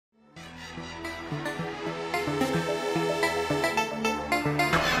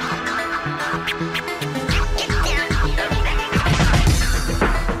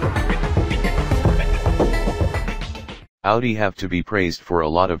Audi have to be praised for a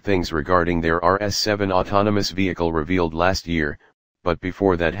lot of things regarding their RS7 autonomous vehicle revealed last year, but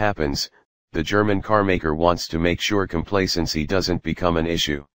before that happens, the German carmaker wants to make sure complacency doesn't become an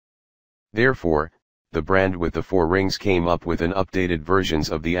issue. Therefore, the brand with the 4 rings came up with an updated versions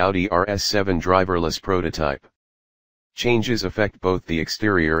of the Audi RS7 driverless prototype. Changes affect both the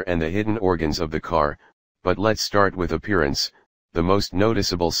exterior and the hidden organs of the car, but let's start with appearance, the most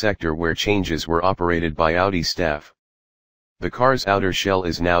noticeable sector where changes were operated by Audi staff. The car's outer shell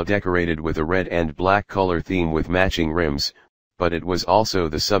is now decorated with a red and black color theme with matching rims, but it was also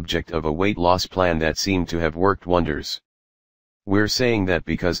the subject of a weight loss plan that seemed to have worked wonders. We're saying that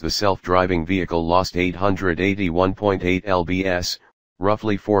because the self-driving vehicle lost 881.8 lbs,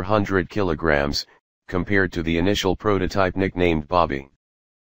 roughly 400 kilograms, compared to the initial prototype nicknamed Bobby.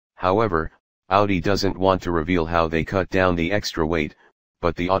 However, Audi doesn't want to reveal how they cut down the extra weight,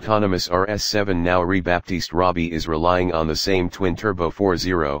 but the autonomous RS7 now rebaptized Robbie is relying on the same twin-turbo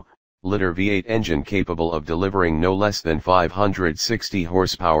 4.0-liter V8 engine capable of delivering no less than 560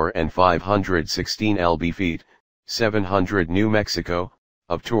 horsepower and 516 lb-ft, 700 New Mexico,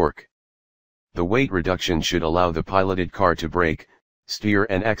 of torque. The weight reduction should allow the piloted car to brake, steer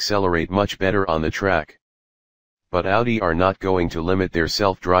and accelerate much better on the track. But Audi are not going to limit their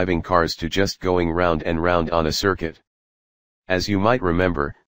self-driving cars to just going round and round on a circuit. As you might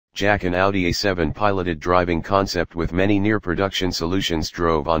remember, Giac and Audi A7 piloted driving concept with many near-production solutions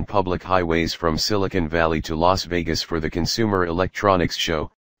drove on public highways from Silicon Valley to Las Vegas for the Consumer Electronics Show,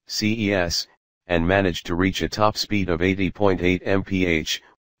 CES, and managed to reach a top speed of 80.8 mph,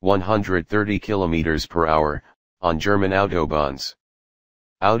 130 km per hour, on German autobahns.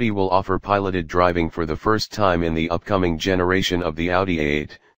 Audi will offer piloted driving for the first time in the upcoming generation of the Audi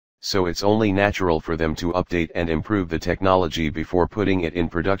A8. So it's only natural for them to update and improve the technology before putting it in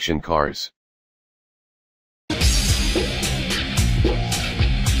production cars.